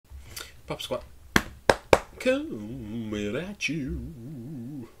Papasquatjon coming at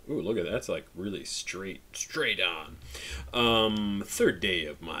you. Ooh, look at that. That's like really straight on. Third day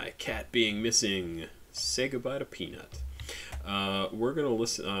of my cat being missing. Say goodbye to Peanut. We're gonna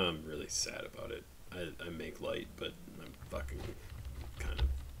listen. I'm really sad about it. I make light, but I'm fucking kind of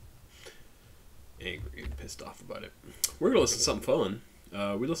angry and pissed off about it. We're gonna listen to something fun.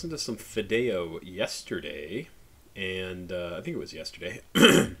 We listened to some Fideo yesterday, and I think it was yesterday.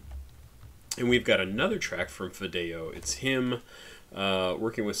 And we've got another track from Fideo. It's him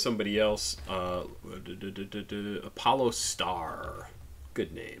working with somebody else. Apollo Staar.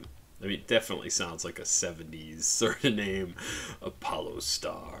 Good name. I mean, it definitely sounds like a 70s sort of name. Apollo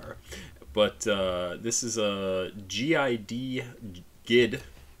Staar. But this is a GID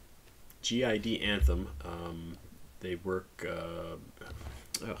anthem. They work...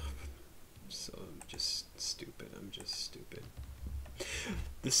 so I'm just stupid.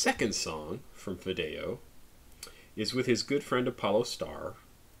 The second song from Fideo is with his good friend Apollo Staar,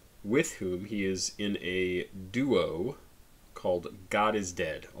 with whom he is in a duo called God is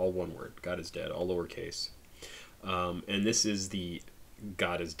Dead, all one word, God is Dead, all lowercase. And this is the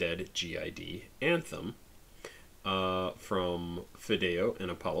God is Dead GID anthem from Fideo and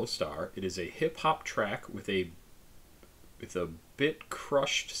Apollo Staar. It is a hip-hop track with a bit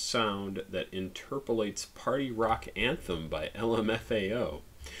crushed sound that interpolates party rock anthem by LMFAO.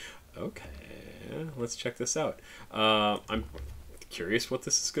 Okay, let's check this out. I'm curious what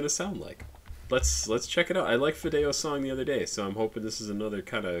this is going to sound like. Let's check it out. I liked Fideo's song the other day, so I'm hoping this is another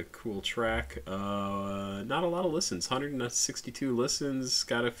kind of cool track. Not a lot of listens, 162 listens,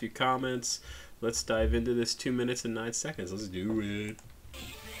 got a few comments. Let's dive into this 2 minutes and 9 seconds. Let's do it.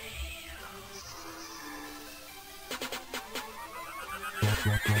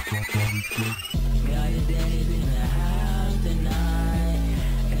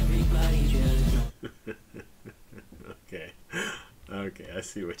 Okay, I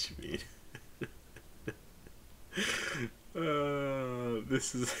see what you mean.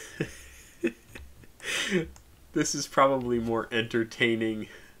 This is probably more entertaining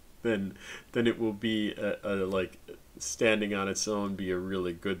than it will be like standing on its own be a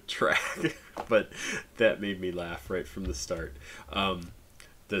really good track. But that made me laugh right from the start.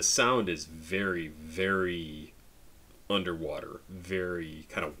 The sound is very, very underwater, very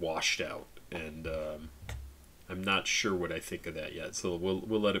kind of washed out, and I'm not sure what I think of that yet. So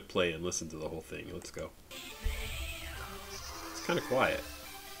we'll let it play and listen to the whole thing. Let's go. It's kind of quiet.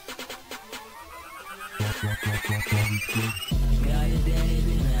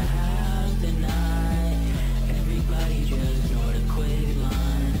 Everybody just know the quick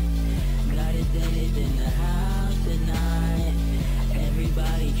line. Got it dead in the house tonight.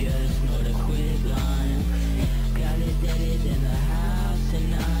 Everybody just know the quick line. Got it dead in the house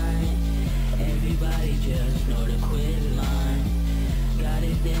tonight. Everybody just know the quick line. Got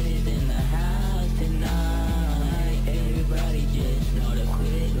it dead in the house tonight. Everybody just know the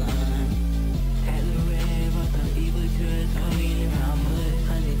quick line. At the rave of the evil just clean my mud.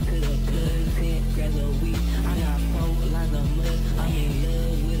 Honey to the good, can't grab the weed. I got 4 lines of mud. I'm in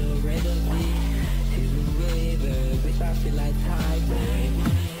love with a regular bitch. She's a raver, bitch. I feel like Tiger.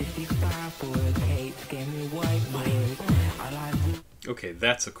 55 for a cake, gave me white boys. I like. Okay,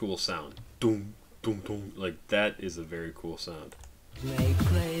 that's a cool sound. Doom, doom, doom. Like, that is a very cool sound. Make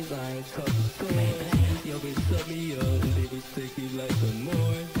plays like yo, bitch, set me up, niggas sticky like some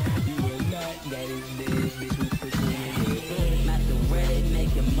more. You are not that is dead, bitch, we pushing it. Not the red,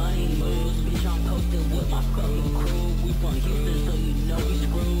 making money moves. Bitch, I'm posted with my fucking crew. We from Houston, so you know we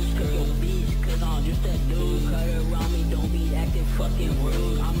screwed. Skirt your bitch, cause I'm just that dude. Cut around me, don't be acting fucking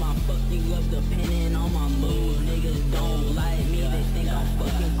rude. I'ma fuck you up depending on my mood. Niggas don't like me, they think I'm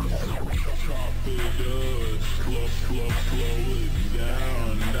fucking cool. Slow it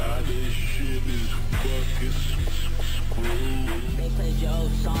down. Now this shit is fucking screwed. They played your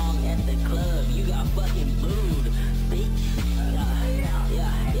song at the club. You got fucking booed, bitch. Yeah,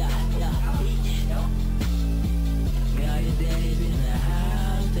 bitch. Got your daddy's in the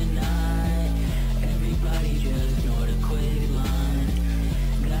house tonight. Everybody just know the quick line.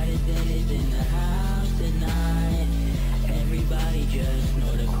 Got your daddy's in the house tonight. Everybody just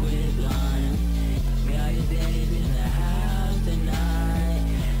know the quick line. Got your daddy's in the house tonight.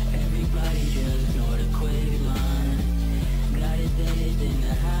 Everybody just know the quick line. Got your daddy's in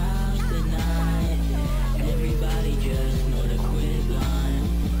the house tonight. Everybody just know the quick line.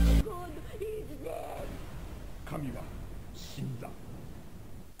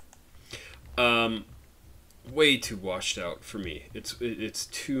 way too washed out for me. It's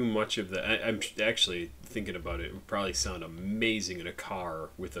too much of the. I'm actually thinking about it. It would probably sound amazing in a car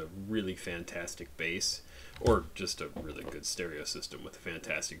with a really fantastic bass, or just a really good stereo system with a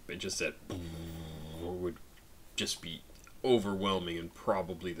fantastic bass. Just that would just be overwhelming in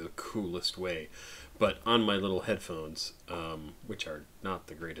probably the coolest way. But on my little headphones, which are not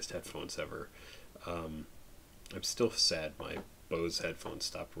the greatest headphones ever, I'm still sad my Bose headphones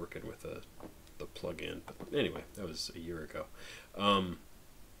stopped working with the plug-in. But anyway, that was a year ago.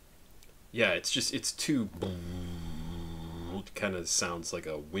 Yeah, it's too. It kind of sounds like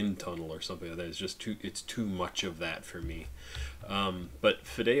a wind tunnel or something like that. It's too much of that for me. But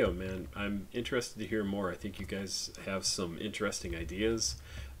fideo, man, I'm interested to hear more. I think you guys have some interesting ideas.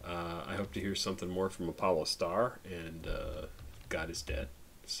 I hope to hear something more from Apollo Star and God is Dead.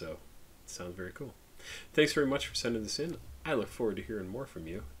 So, it sounds very cool. Thanks very much for sending this in. I look forward to hearing more from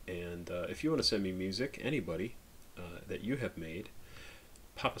you. And if you want to send me music, anybody that you have made,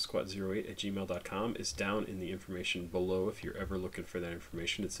 papasquatjon@gmail.com is down in the information below. If you're ever looking for that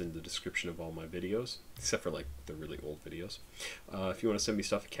information, it's in the description of all my videos, except for like the really old videos. If you want to send me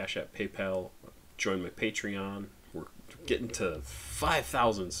stuff, CashApp, PayPal, join my Patreon. We're getting to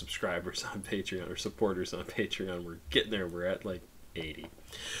 5,000 subscribers on Patreon, or supporters on Patreon. We're getting there. We're at like 80.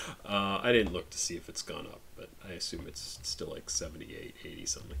 I didn't look to see if it's gone up, but I assume it's still like 78, 80,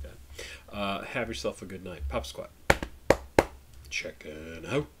 something like that. Have yourself a good night. Pop Squat. Checking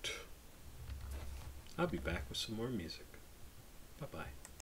out. I'll be back with some more music. Bye-bye.